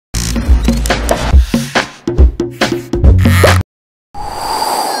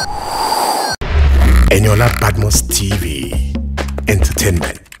Eniola Badmus TV.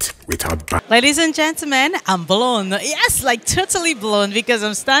 Entertainment without bounds. Ladies and gentlemen, I'm blown. Yes, like totally blown because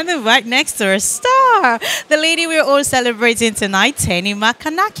I'm standing right next to a star. The lady we're all celebrating tonight, Teni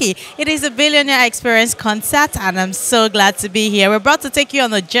Makanaki. It is a Billionaire Experience concert and I'm so glad to be here. We're about to take you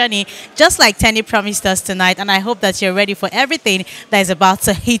on a journey just like Teni promised us tonight, and I hope that you're ready for everything that is about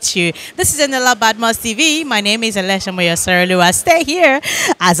to hit you. This is Eniola Badmus TV. My name is Alesha Moyosarolua. Stay here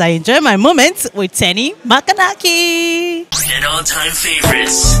as I enjoy my moments with Teni Makanaki. And all-time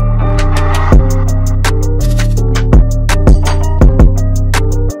favorites.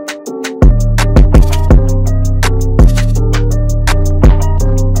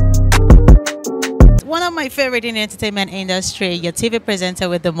 One of my favorite in the entertainment industry, your TV presenter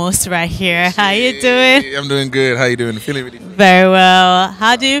with the most right here. How you doing? I'm doing good. How you doing? Feeling really good. Very well.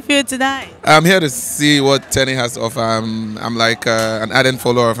 How do you feel tonight? I'm here to see what Teni has to offer. I'm like an ardent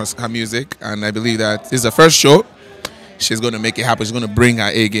follower of her music, and I believe that this is the first show. She's going to make it happen. She's going to bring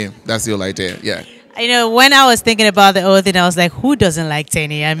her A game. That's the whole idea. Yeah. You know, when I was thinking about the whole thing, I was like, who doesn't like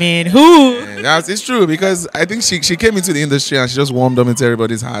Teni? I mean, who? Yeah, it's true, because I think she came into the industry and she just warmed up into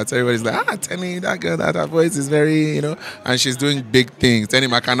everybody's hearts. Everybody's like, Teni, that girl, that her voice is very, and she's doing big things. Teni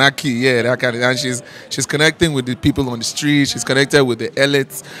Makanaki, yeah, that kind of, and she's connecting with the people on the street. She's connected with the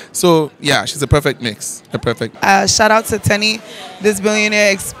elites. So, yeah, she's a perfect mix. A perfect. Shout out to Teni. This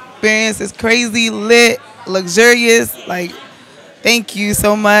Billionaire Experience is crazy, lit, luxurious. Like, thank you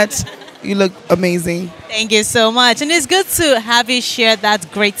so much. You look amazing. Thank you so much. And it's good to have you share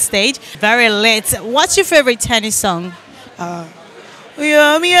that great stage. Very lit. What's your favorite Teni song? Yeah.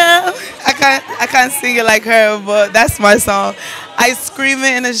 I can't sing it like her, but that's my song. I scream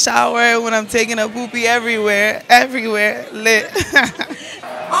it in the shower when I'm taking a poopy everywhere. Lit.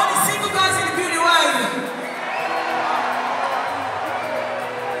 All the single guys in the building, where are you?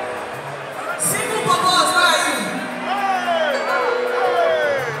 Single papas, where are you?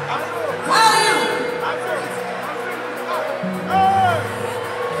 Where are you?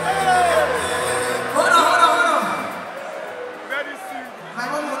 Hold on. My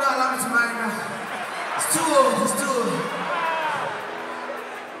mom will not allow me to marry now. It's too old.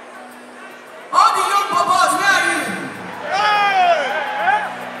 All the young papas, where are you?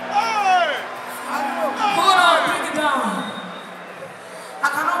 Hold on, bring it down. I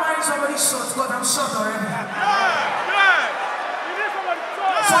cannot marry somebody short because I'm short already.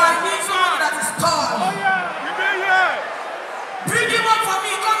 So I need somebody that is tall. Bring him up for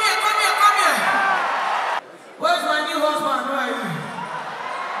me. Come here. Where's my new husband? Where are you?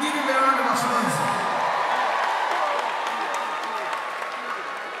 Give him a round of applause.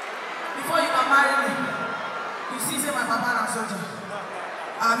 Before you can marry me, you see, say my papa and soldier.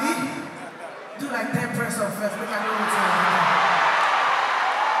 Abi, do like 10 press up first. Make I know what's on.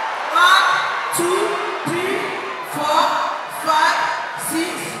 1, 2, 3, 4, 5,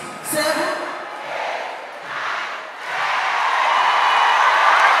 6, 7.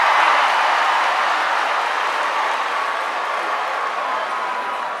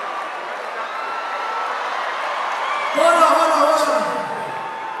 Hold on.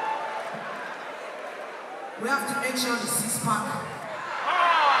 We have to make sure the 6-pack.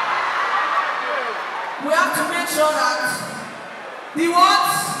 We have to make sure that the what?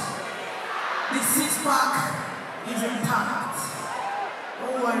 The 6-pack is intact.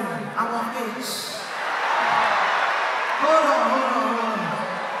 Don't worry, I'm of age. Hold on.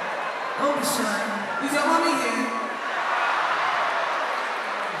 Don't be shy. Is your mommy here?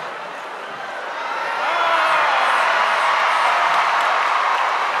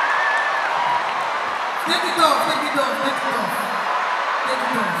 Take it off.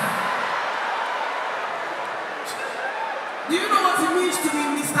 Do you know what it means to be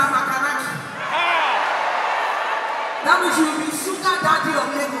Mr. Makanaki? That means you will be sugar daddy of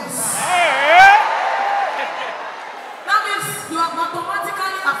Lagos. That means you are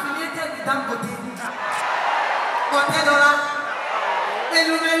automatically affiliated with Dangote. $10.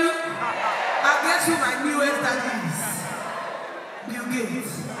 Melu. I guess who my newest daddy is. Bill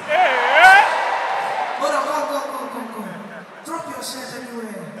Gates. Hold on, come. Drop your shirt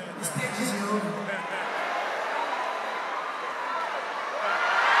anywhere. The stage is your own.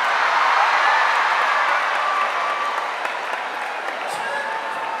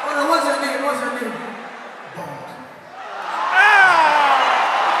 Hold on, what's your name? Bond.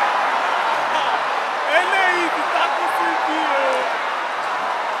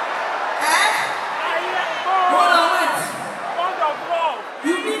 Hold on, wait.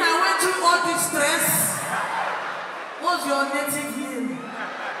 You mean I went through all this stress? What's your native name?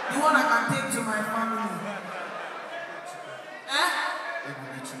 The one I can take to my family.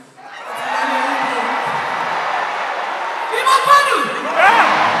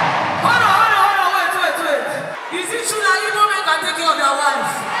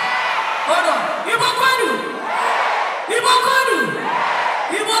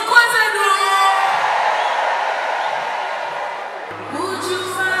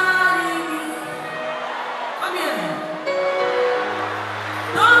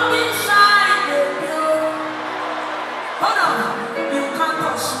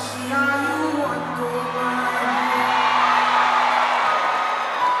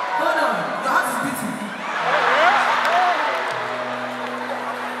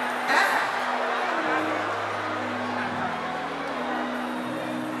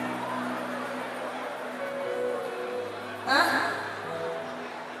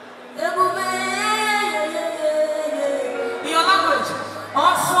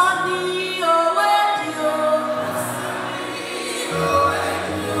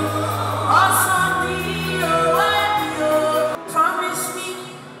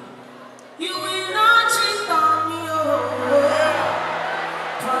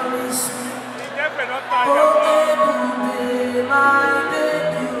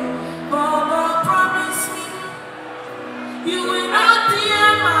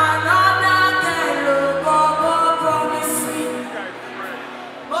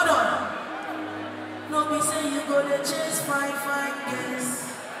 you go to chase fine, fine girls.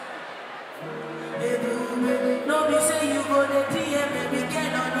 Baby, no be say you go to DM, baby,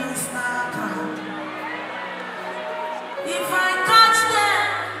 get on Instagram. If I catch them,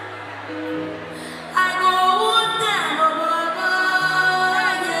 I go wound them,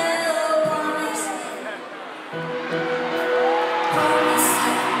 yeah, promise. Promise.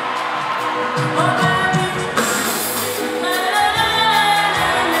 Oh, baby.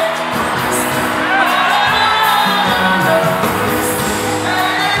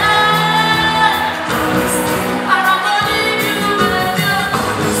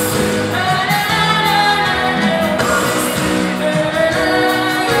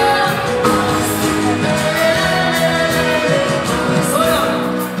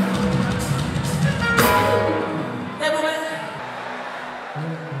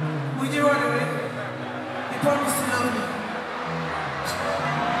 Would you run away? You promised to love me.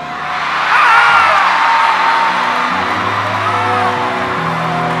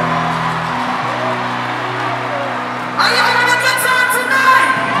 Are you having a good time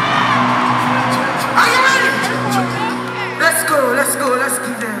tonight? Are you ready? Let's go, let's go, let's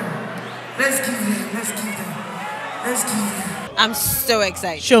give them. Let's give them, let's give them. Let's give them. I'm so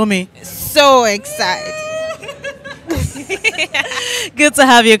excited. Show me. So excited. Good to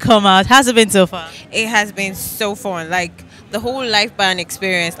have you come out. How's it been so far? It has been so fun. Like the whole live band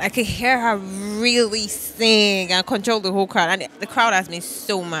experience. I could hear her really sing and control the whole crowd. And the crowd has been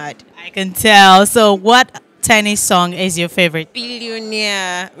so mad. I can tell. So what Teni song is your favorite?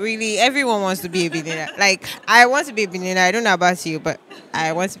 Billionaire. Really, everyone wants to be a billionaire. Like, I want to be a billionaire. I don't know about you, but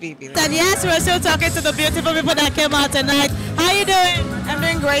I want to be a billionaire. And yes, we're still talking to the beautiful people that came out tonight. How you doing? I'm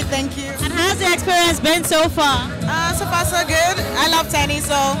doing great, thank you. And how's the experience been so far? So far, so good. I love Teni,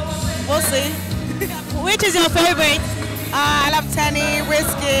 so we'll see. Which is your favorite? I love Teni,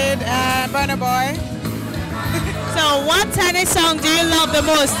 Wizkid, and Burna Boy. So what Teni song do you love the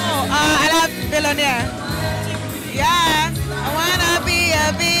most? I love Billionaire. Yeah, I wanna be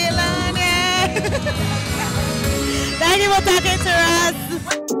a billionaire. Thank you for talking to us.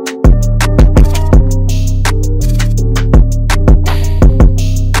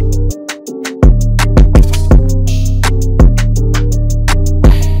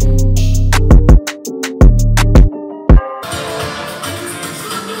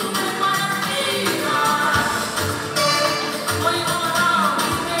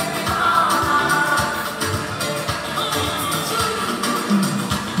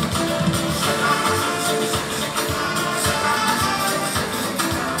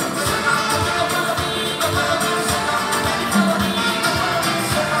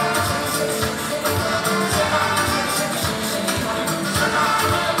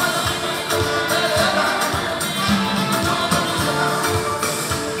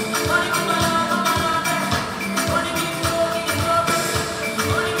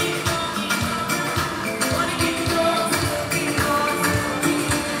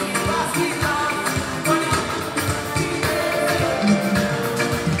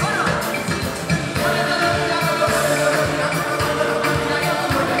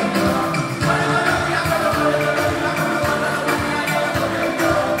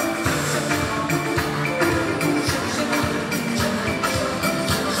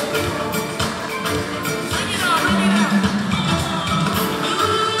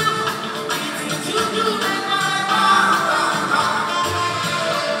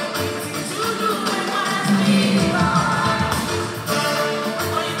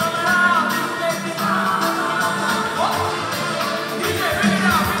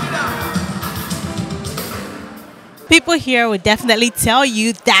 People here would definitely tell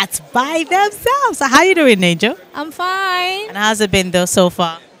you that's by themselves. So how you doing, Angel? I'm fine. And how's it been though so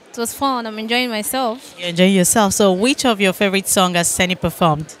far? It was fun. I'm enjoying myself. You're enjoying yourself. So which of your favorite songs has Teni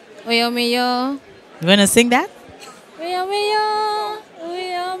performed? Oyo meyo. You wanna sing that? Oyo meyo.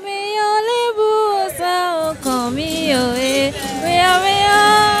 Oyo meyo lebu sa okan mi o e. Oyo meyo.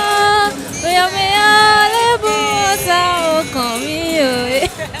 Oyo meyo lebu sa okan mi o e.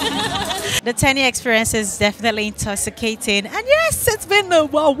 The Teni experience is definitely intoxicating. And yes, it's been a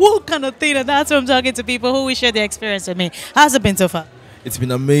wow kind of thing. And that's why I'm talking to people who will share their experience with me. How's it been so far? It's been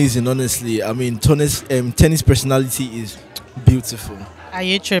amazing, honestly. I mean, Teni's personality is beautiful. Are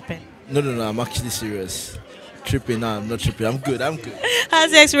you tripping? No, I'm actually serious. Tripping? Nah, I'm not tripping. I'm good. How's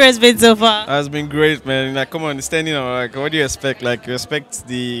the experience been so far? It's been great, man. Like, come on, standing on, like, what do you expect? Like, you expect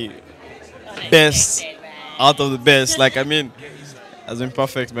the best out of the best. Like, I mean, it's been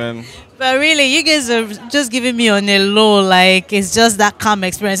perfect, man. But really, you guys are just giving me on a low, like it's just that calm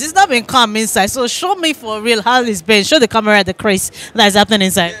experience. It's not been calm inside. So show me for real how it's been. Show the camera the craze that is happening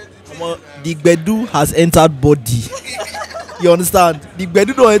inside. The Gbedu has entered body. You understand? The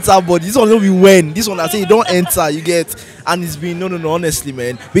Gbedu don't enter body. This one don't be when. This one I say it don't enter. You get, and it's been no. Honestly,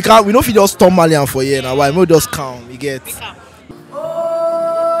 man, we don't if you just turn Malian for you now. Why? We just calm. You get.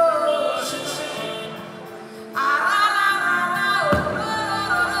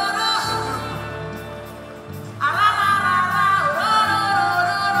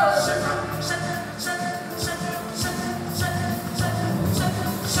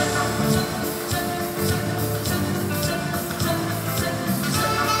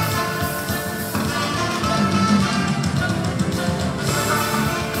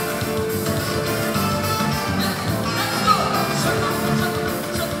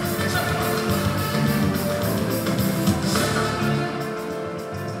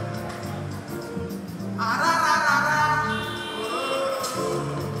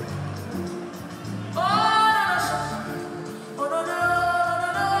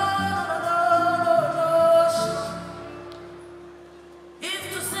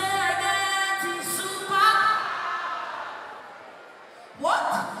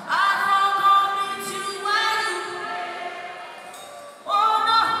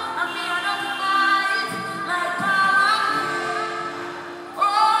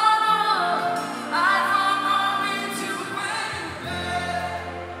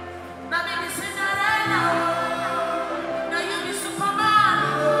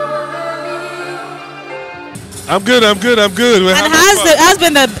 I'm good. We're And how's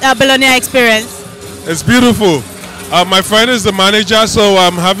been the Billionaire experience? It's beautiful. My friend is the manager, so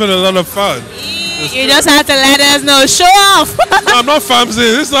I'm having a lot of fun. You just have to let us know. Show off. No, I'm not Famzy.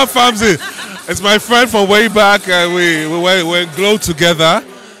 This is not Famzy. It's my friend from way back. We went Glow together.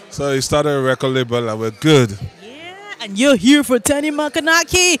 So he started a record label and we're good. Yeah, and you're here for Teni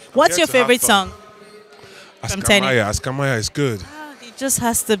Makanaki. What's your favorite song from Teni? Askamaya is good. It just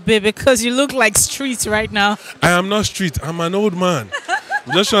has to be because you look like street right now. I am not street. I'm an old man.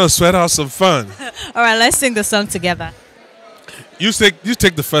 I'm just trying to sweat out some fun. All right, let's sing the song together. You take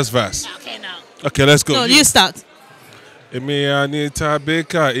the first verse. Okay, now. Okay, let's go. No, you start. Emi Anita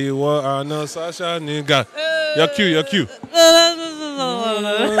Baker, Iwo Ano Sasha Niga. Your cue.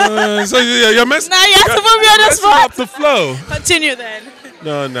 So you're messing. Now you have to put me on the spot. Up the flow. Continue then.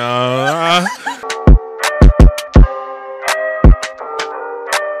 No.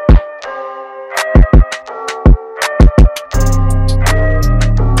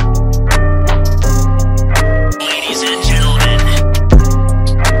 Ladies and gentlemen.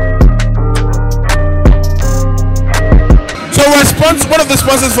 So we're one of the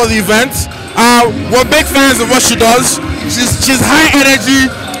sponsors for the event. We're big fans of what she does. She's high energy.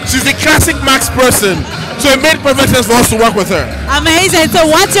 She's a classic Max person. So it made perfect sense for us to work with her. Amazing. So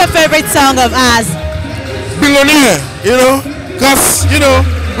what's your favorite song of ours? Billionaire, because,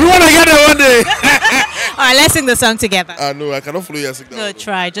 we want to get there one day. All right, let's sing the song together. No, I cannot follow you. No,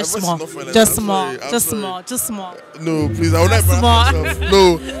 try. Just small. No, please, I will not small. embarrass myself.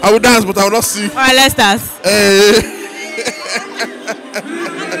 No, I will dance, but I will not sing. All right, let's dance.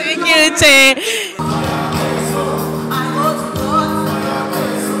 Thank you, Tay.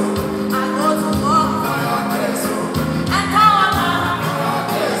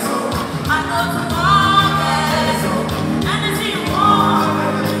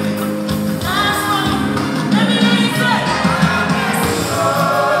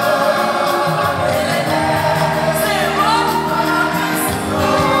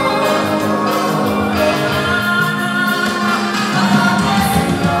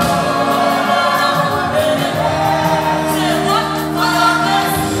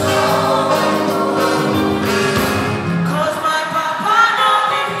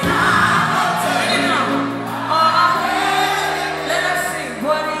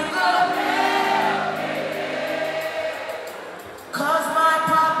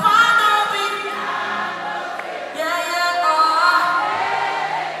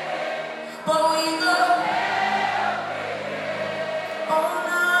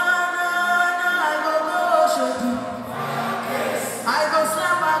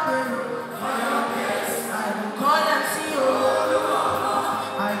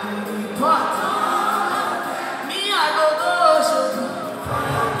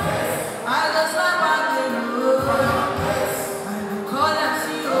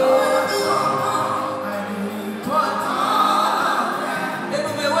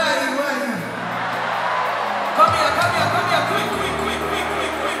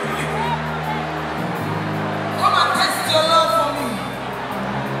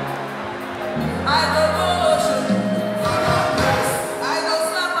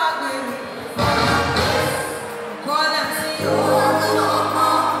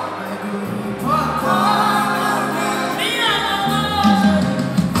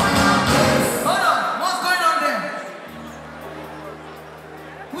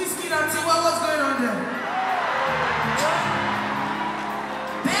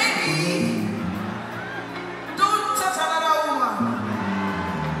 Don't touch another woman.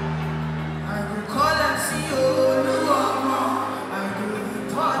 I go call and see you. I go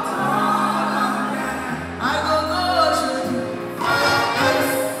report. I go shoot you.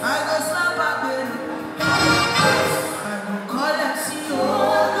 I go slap her baby. I go call and see you.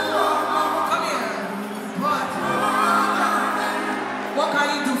 Come here. Report. What can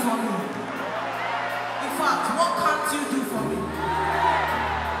you do for me? In fact, what can't you do for me?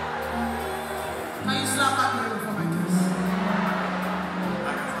 Can you slap that baby for my kiss?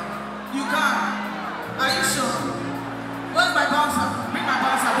 You can. Are you sure? Where's my bouncer? Bring my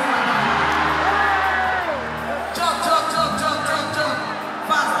bouncer, bring my bouncer. Jump.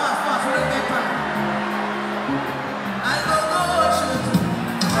 Fast, we don't get time. I go shoot.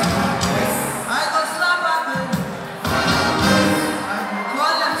 I go slap that baby. I go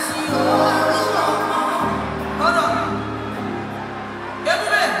call and see you. Hold on.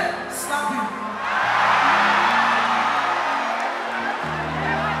 Everybody, stop him.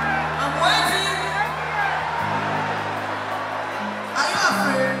 I'm waiting. Are you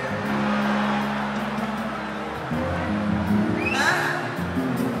afraid? Huh?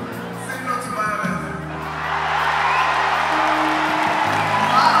 Say no to violence.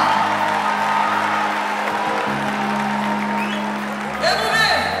 Wow.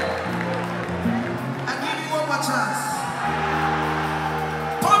 Everybody, I give you one more chance.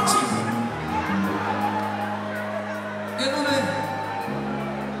 Punch him. Everybody,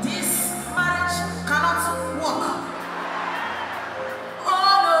 this marriage cannot work. Oh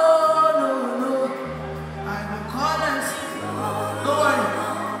no. I will call and see.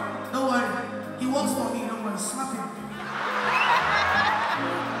 Don't worry. He works for me. Don't worry. Slap him.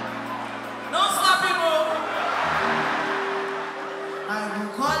 Don't slap him, oh. I will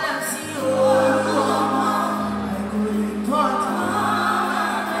call and see you. I go report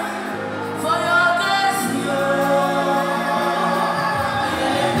for your case,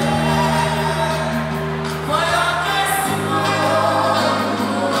 for your case,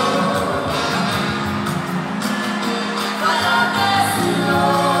 for your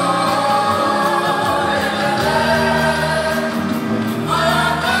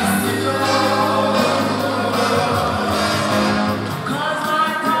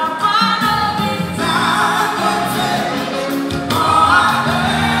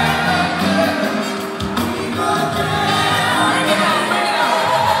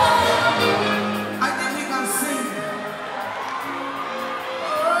I think we can sing.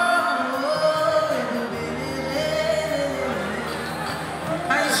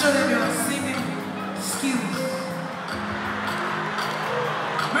 Can you show them your singing skills?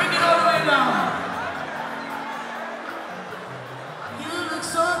 Bring it all the way down. You look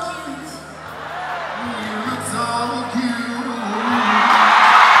so cute. You look so cute.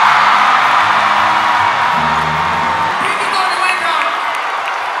 Bring it all the way down.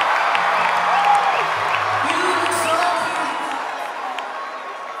 You look so cute.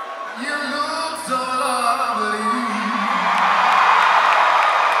 You look so lovely.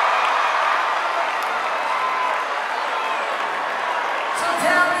 So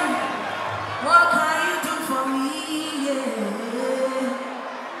tell me, what can you do for me?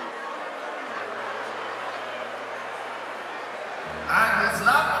 I can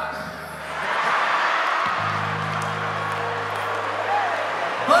slap.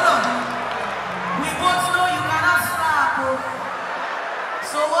 Hold on. We both know you cannot slap. Oh.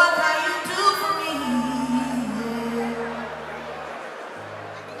 So what can you do for me?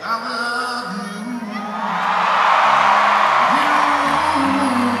 I will